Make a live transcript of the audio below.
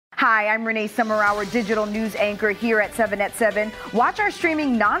Hi, I'm Renee Summerauer, digital news anchor here at 7 at 7. Watch our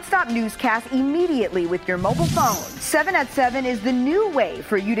streaming nonstop newscast immediately with your mobile phone. 7 at 7 is the new way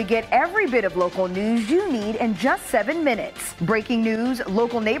for you to get every bit of local news you need in just 7 minutes. Breaking news,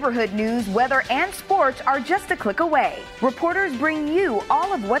 local neighborhood news, weather, and sports are just a click away. Reporters bring you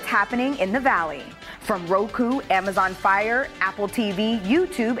all of what's happening in the Valley. From Roku, Amazon Fire, Apple TV,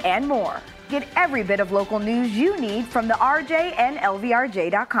 YouTube, and more. Get every bit of local news you need from the RJ and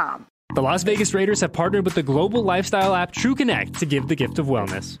LVRJ.com. The Las Vegas Raiders have partnered with the global lifestyle app TrueConnect to give the gift of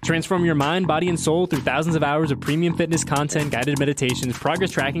wellness. Transform your mind, body, and soul through thousands of hours of premium fitness content, guided meditations,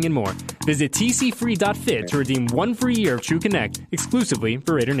 progress tracking, and more. Visit tcfree.fit to redeem 1 free year of TrueConnect exclusively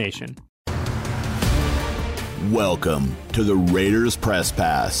for Raider Nation. Welcome to the Raiders Press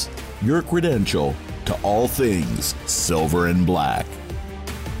Pass, your credential to all things silver and black.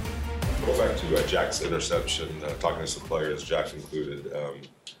 Go back to Jack's interception, talking to some players, Jack included,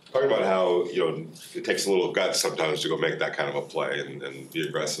 talking about how, it takes a little guts sometimes to go make that kind of a play and be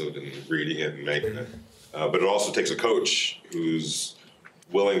aggressive and reading it and making it. But it also takes a coach who's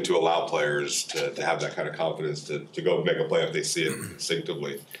willing to allow players to have that kind of confidence to go make a play if they see it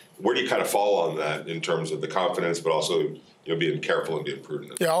instinctively. Where do you kind of fall on that in terms of the confidence, but also being careful and being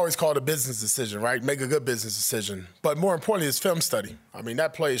prudent? Yeah, I always call it a business decision, right? Make a good business decision. But more importantly, it's film study. I mean,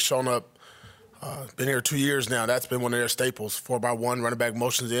 that play has shown up. Been here 2 years now. That's been one of their staples. 4x1, running back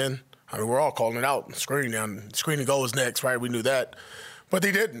motions in. I mean, we're all calling it out. Screen and goal is next, right? We knew that. But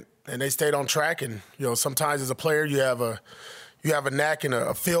they didn't, and they stayed on track. And, sometimes as a player, you have a knack and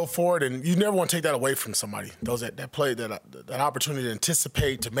a feel for it, and you never want to take that away from somebody. That play, that opportunity to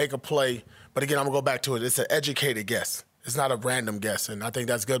anticipate, to make a play. But again, I'm going to go back to it. It's an educated guess. It's not a random guess, and I think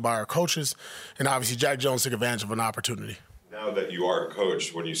that's good by our coaches. And obviously, Jack Jones took advantage of an opportunity. Now that you are a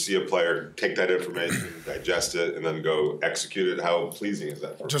coach, when you see a player take that information, digest it, and then go execute it, how pleasing is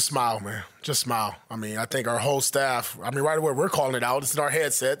that for you? Just smile, man. Just smile. I mean, I think our whole staff, right away, we're calling it out. It's in our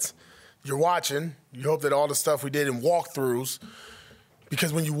headsets. You're watching. You hope that all the stuff we did in walkthroughs,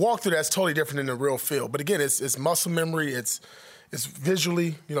 because when you walk through, that's totally different than the real field. But again, it's muscle memory. It's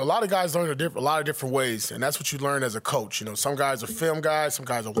visually. A lot of guys learn a lot of different ways, and that's what you learn as a coach. Some guys are film guys, some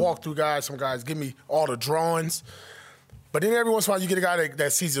guys are walkthrough guys, some guys give me all the drawings. But then every once in a while you get a guy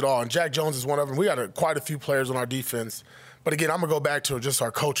that sees it all, and Jack Jones is one of them. We got quite a few players on our defense. But again, I'm going to go back to just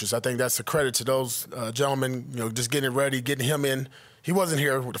our coaches. I think that's a credit to those gentlemen, just getting it ready, getting him in. He wasn't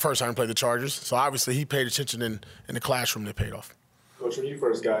here the first time he played the Chargers, so obviously he paid attention in the classroom that paid off. Coach, when you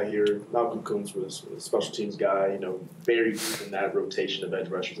first got here, Malcolm Koonce was a special teams guy, very deep in that rotation of edge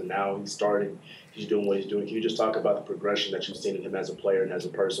rushers, and now he's starting. He's doing what he's doing. Can you just talk about the progression that you've seen in him as a player and as a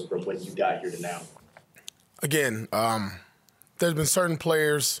person from when you got here to now? Again, there's been certain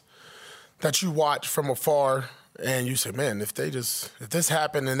players that you watch from afar and you say, man, if this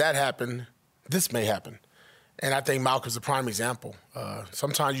happened and that happened, this may happen. And I think Malcolm's a prime example.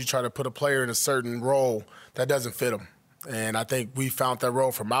 Sometimes you try to put a player in a certain role that doesn't fit him. And I think we found that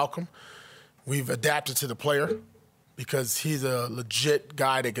role for Malcolm. We've adapted to the player because he's a legit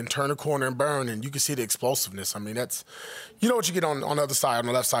guy that can turn a corner and burn, and you can see the explosiveness. I mean, that's what you get on the other side, on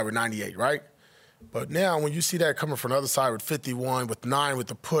the left side with 98, right? But now when you see that coming from the other side with 51, with 9, with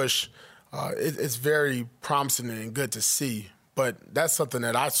the push, it's very promising and good to see. But that's something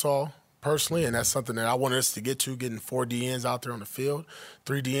that I saw personally, and that's something that I wanted us to get to, getting 4 DNs out there on the field.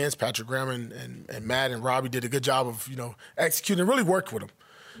 3 DNs, Patrick Graham and Matt and Robbie did a good job of, executing and really worked with them.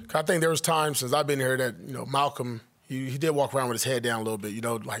 I think there was times since I've been here that, Malcolm, he did walk around with his head down a little bit,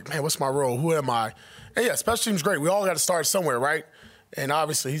 like, man, what's my role? Who am I? And yeah, special teams great. We all got to start somewhere, right? And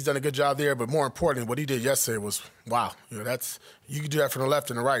obviously he's done a good job there, but more importantly, what he did yesterday was, wow, you can do that from the left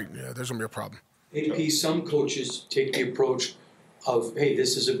and the right. Yeah, there's going to be a problem. AP, some coaches take the approach of, hey,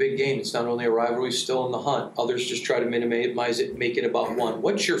 this is a big game. It's not only a rivalry, it's still in the hunt. Others just try to minimize it, make it about one.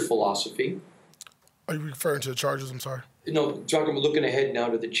 What's your philosophy? Are you referring to the Chargers? I'm sorry. No, talking about looking ahead now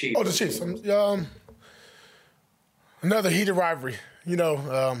to the Chiefs. Oh, the Chiefs. Another heated rivalry.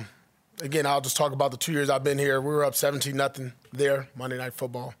 Again, I'll just talk about the 2 years I've been here. We were up 17-0 there, Monday Night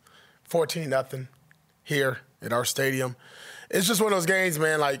Football, 14-0 here at our stadium. It's just one of those games,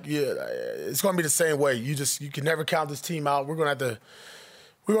 man. Like, it's going to be the same way. You can never count this team out. We know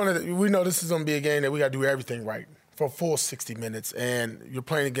this is going to be a game that we got to do everything right for a full 60 minutes. And you're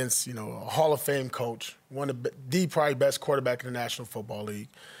playing against, a Hall of Fame coach, one of the probably best quarterback in the National Football League,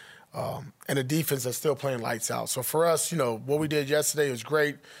 and a defense that's still playing lights out. So for us, what we did yesterday was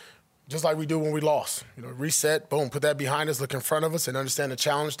great. Just like we do when we lost. Reset, boom, put that behind us, look in front of us, and understand the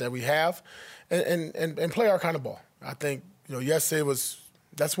challenge that we have, and play our kind of ball. I think, yesterday was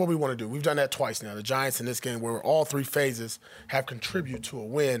That's what we want to do. We've done that twice now. The Giants in this game, where all three phases have contributed to a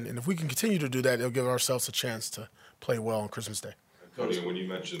win. And if we can continue to do that, it'll give ourselves a chance to play well on Christmas Day. Tony, when you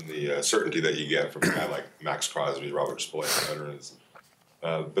mentioned the certainty that you get from a guy like Max Crosby, Robert Spillane, veterans,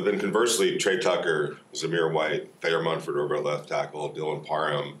 but then conversely, Trey Tucker, Zamir White, Thayer Munford over at left tackle, Dylan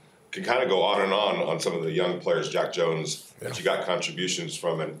Parham, can kind of go on some of the young players, Jack Jones, that you got contributions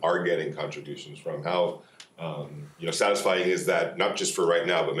from and are getting contributions from. How satisfying is that, not just for right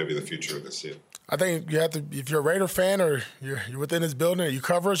now, but maybe the future of this year? I think you have to, if you're a Raider fan or you're within this building or you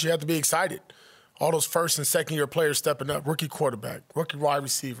cover us, you have to be excited. All those first and second year players stepping up, rookie quarterback, rookie wide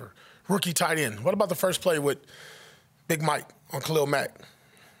receiver, rookie tight end. What about the first play with Big Mike on Khalil Mack?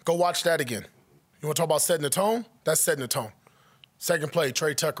 Go watch that again. You want to talk about setting the tone? That's setting the tone. Second play,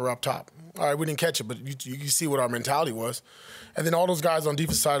 Trey Tucker up top. All right, we didn't catch it, but you see what our mentality was. And then all those guys on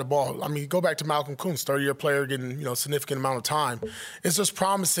defense side of the ball. I mean, go back to Malcolm Koonce, 30-year player getting significant amount of time. It's just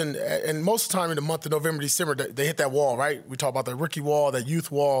promising. And most of the time in the month of November, December, they hit that wall, right? We talk about that rookie wall, that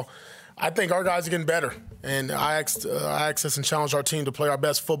youth wall. I think our guys are getting better. And I asked us and challenged our team to play our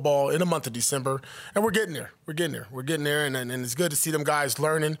best football in the month of December. And we're getting there. We're getting there. And it's good to see them guys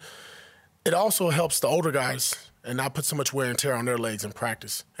learning. It also helps the older guys and not put so much wear and tear on their legs in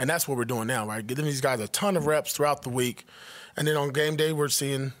practice. And that's what we're doing now, right? Giving these guys a ton of reps throughout the week. And then on game day, we're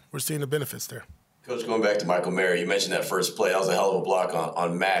seeing the benefits there. Coach, going back to Michael Mayer, you mentioned that first play. That was a hell of a block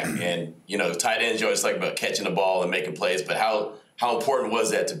on Mack. And, tight ends, you always talk about catching the ball and making plays. But how important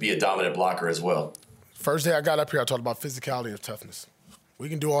was that to be a dominant blocker as well? First day I got up here, I talked about physicality and toughness. We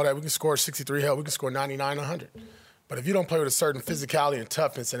can do all that. We can score 63, hell, we can score 99, 100. But if you don't play with a certain physicality and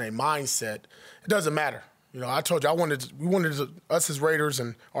toughness and a mindset, it doesn't matter. I told you us as Raiders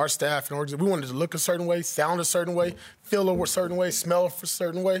and our staff and we wanted to look a certain way, sound a certain way, feel a certain way, smell a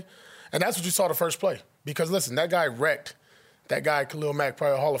certain way. And that's what you saw the first play. Because, listen, that guy wrecked. That guy, Khalil Mack,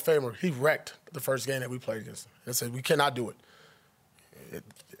 probably a Hall of Famer, he wrecked the first game that we played against him. And said, we cannot do it.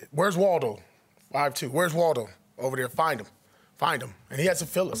 Where's Waldo? 5'2". Where's Waldo? Over there. Find him. And he has to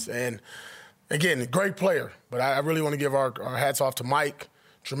fill us. And, again, great player. But I really want to give our hats off to Mike,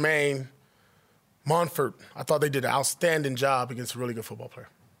 Jermaine, Munford. I thought they did an outstanding job against a really good football player.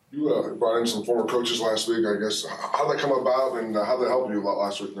 You brought in some former coaches last week, I guess. How did that come about, and how did that help you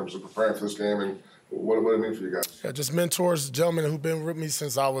last week in terms of preparing for this game, and what did it mean for you guys? Yeah, just mentors, gentlemen who've been with me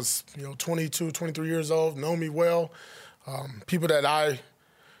since I was 22, 23 years old, know me well. People that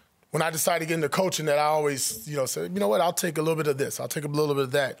when I decided to get into coaching, that I always said, I'll take a little bit of this, I'll take a little bit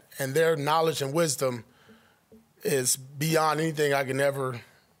of that. And their knowledge and wisdom is beyond anything I can ever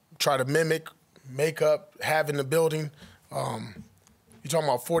try to mimic, make up, have in the building. You're talking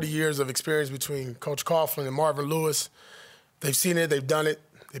about 40 years of experience between Coach Coughlin and Marvin Lewis. They've seen it. They've done it.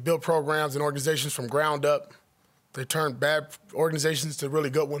 They built programs and organizations from ground up. They turned bad organizations to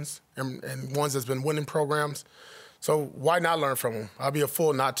really good ones and ones that's been winning programs. So why not learn from them? I'll be a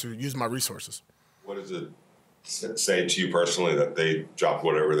fool not to use my resources. What does it say to you personally that they dropped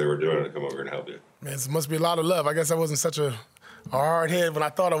whatever they were doing to come over and help you? Man, it must be a lot of love. I guess I wasn't such a hard head when I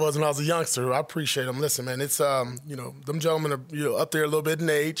thought I was when I was a youngster. I appreciate them. Listen, man, it's them gentlemen are up there a little bit in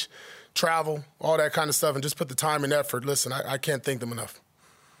age, travel, all that kind of stuff, and just put the time and effort. Listen, I can't thank them enough.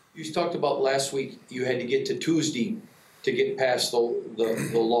 You talked about last week you had to get to Tuesday to get past the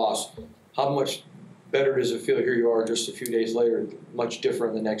loss. How much better does it feel here you are just a few days later, much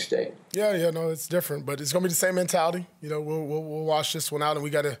different the next day? Yeah, no, it's different, but it's gonna be the same mentality. We'll wash this one out, and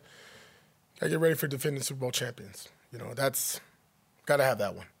we gotta get ready for defending Super Bowl champions. That's got to have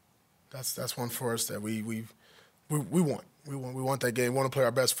that one. That's one for us that we want. We want that game. We want to play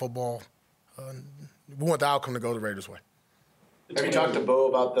our best football. We want the outcome to go the Raiders' way. Have you talked to Bo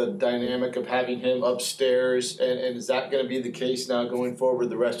about the dynamic of having him upstairs, and is that going to be the case now going forward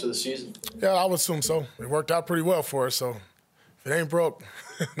the rest of the season? Yeah, I would assume so. It worked out pretty well for us, so if it ain't broke,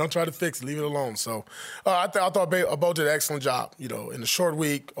 don't try to fix it. Leave it alone. So I thought Bo did an excellent job, in the short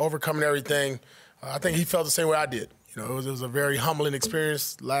week, overcoming everything. I think he felt the same way I did. It was a very humbling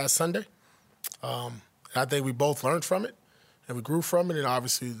experience last Sunday. I think we both learned from it, and we grew from it, and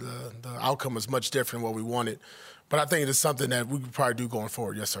obviously the outcome was much different than what we wanted. But I think it is something that we could probably do going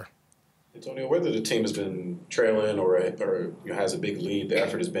forward. Yes, sir. Antonio, whether the team has been trailing or has a big lead, the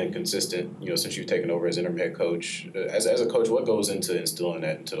effort has been consistent, since you've taken over as interim head coach. As a coach, what goes into instilling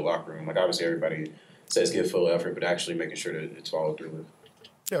that into the locker room? Like, obviously everybody says give full effort, but actually making sure that it's followed through with.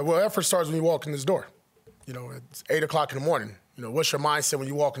 Yeah, well, effort starts when you walk in this door. It's 8 o'clock in the morning. What's your mindset when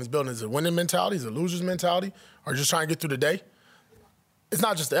you walk in this building? Is it a winning mentality? Is it a loser's mentality? Or just trying to get through the day? It's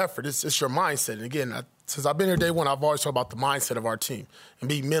not just the effort. It's your mindset. And, again, since I've been here day one, I've always talked about the mindset of our team and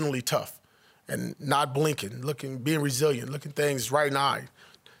be mentally tough. and not blinking, being resilient, looking things right in the eye,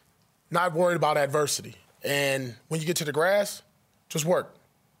 not worried about adversity. And when you get to the grass, just work.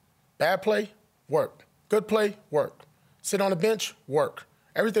 Bad play, work. Good play, work. Sit on the bench, work.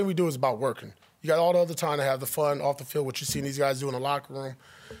 Everything we do is about working. You got all the other time to have the fun off the field, what you've seen these guys do in the locker room.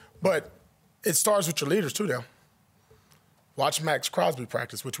 But it starts with your leaders, too, now. Watch Max Crosby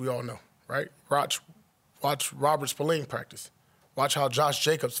practice, which we all know, right? Watch Robert Spillane practice. Watch how Josh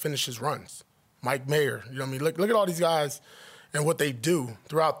Jacobs finishes runs. Mike Mayer, you know what I mean? Look at all these guys and what they do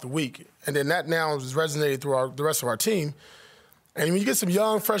throughout the week. And then that now is resonated through the rest of our team. And when you get some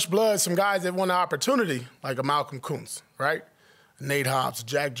young, fresh blood, some guys that want an opportunity, like a Malcolm Kuntz, right? Nate Hobbs,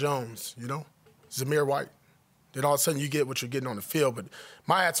 Jack Jones, Zamir White. Then all of a sudden you get what you're getting on the field. But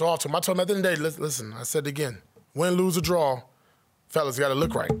my hats are off to him. I told him at the end of the day, listen, I said it again, win, lose, or draw, fellas got to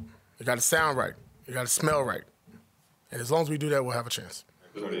look right. They got to sound right. They got to smell right. And as long as we do that, we'll have a chance.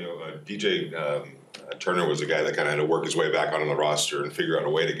 DJ Turner was a guy that kind of had to work his way back on the roster and figure out a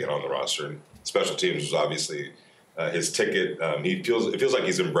way to get on the roster. And special teams was obviously his ticket. It feels like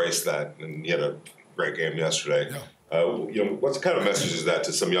he's embraced that, and he had a great game yesterday. Yeah. What kind of message is that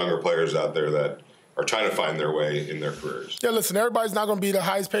to some younger players out there that are trying to find their way in their careers? Yeah, listen, everybody's not going to be the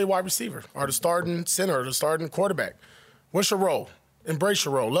highest paid wide receiver or the starting center or the starting quarterback. What's your role? Embrace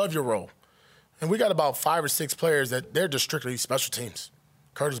your role. Love your role. And we got about 5 or 6 players that they're just strictly special teams.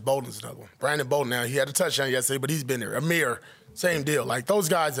 Curtis Bolden's another one. Brandon Bolden, now, he had a touchdown yesterday, but he's been there. Amir, same deal. Like, those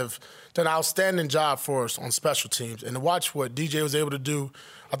guys have done an outstanding job for us on special teams. And to watch what DJ was able to do,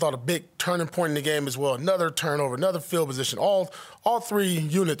 I thought a big turning point in the game as well. Another turnover, another field position. All 3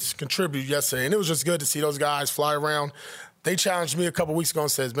 units contributed yesterday, and it was just good to see those guys fly around. They challenged me a couple weeks ago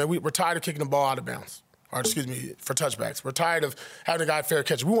and says, man, we're tired of kicking the ball out of bounds. Or, for touchbacks. We're tired of having a guy fair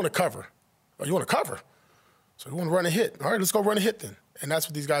catch. We want to cover. Oh, you want to cover? So we want to run a hit. All right, let's go run a hit then. And that's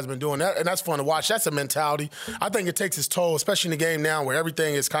what these guys have been doing. And that's fun to watch. That's a mentality. I think it takes its toll, especially in the game now where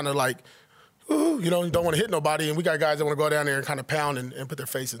everything is kind of like, ooh, you don't want to hit nobody. And we got guys that want to go down there and kind of pound and put their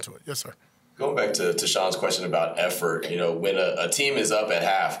face into it. Yes, sir. Going back to Sean's question about effort, when a team is up at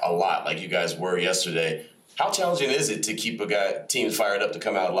half a lot, like you guys were yesterday, how challenging is it to keep teams fired up to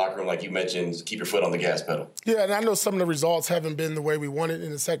come out of the locker room, like you mentioned, keep your foot on the gas pedal? Yeah, and I know some of the results haven't been the way we wanted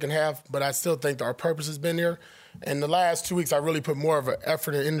in the second half, but I still think our purpose has been there. And the last 2 weeks, I really put more of an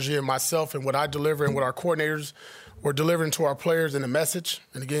effort and energy in myself and what I deliver and what our coordinators were delivering to our players in the message.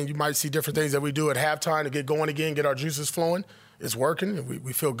 And again, you might see different things that we do at halftime to get going again, get our juices flowing. It's working, and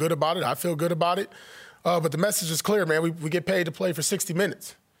we feel good about it. I feel good about it. But the message is clear, man. We get paid to play for 60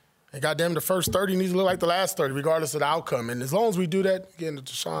 minutes. And goddamn, the first 30 needs to look like the last 30, regardless of the outcome. And as long as we do that, again,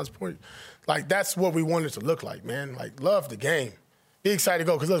 to Sean's point, like, that's what we want it to look like, man. Like, love the game. Be excited to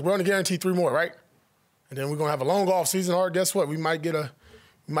go. Because, look, we're only guaranteed 3 more, right? And then we're going to have a long off season, or guess what? We might get a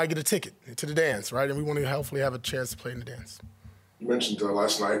ticket to the dance, right? And we want to hopefully have a chance to play in the dance. You mentioned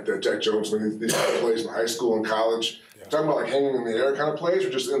last night that Jack Jones, when these kind of plays in high school and college, you're talking about like hanging in the air kind of plays or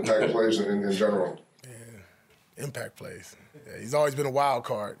just impact plays in general? Yeah, impact plays. Yeah, he's always been a wild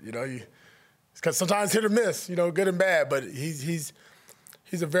card, because sometimes hit or miss, good and bad, but he's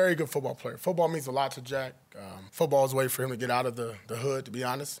a very good football player. Football means a lot to Jack. Football is a way for him to get out of the hood, to be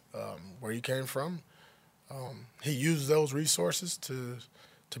honest, where he came from. He used those resources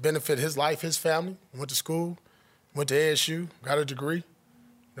to benefit his life, his family. Went to school, went to ASU, got a degree.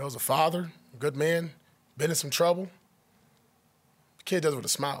 Was a father, a good man, been in some trouble. The kid does it with a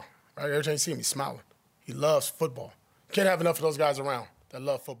smile, right? Every time you see him, he's smiling. He loves football. Can't have enough of those guys around that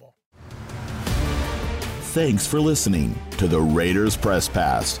love football. Thanks for listening to the Raiders Press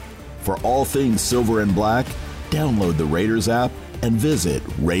Pass. For all things silver and black, download the Raiders app and visit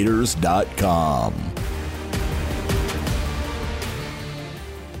Raiders.com.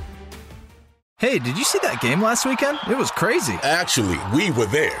 Hey, did you see that game last weekend? It was crazy. Actually, we were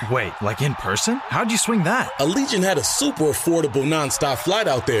there. Wait, like in person? How'd you swing that? Allegiant had a super affordable nonstop flight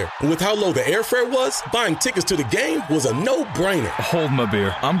out there. And with how low the airfare was, buying tickets to the game was a no-brainer. Hold my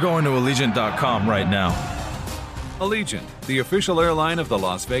beer. I'm going to Allegiant.com right now. Allegiant, the official airline of the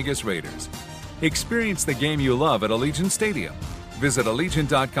Las Vegas Raiders. Experience the game you love at Allegiant Stadium. Visit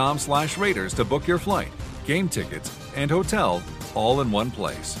Allegiant.com/Raiders to book your flight, game tickets, and hotel all in one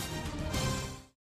place.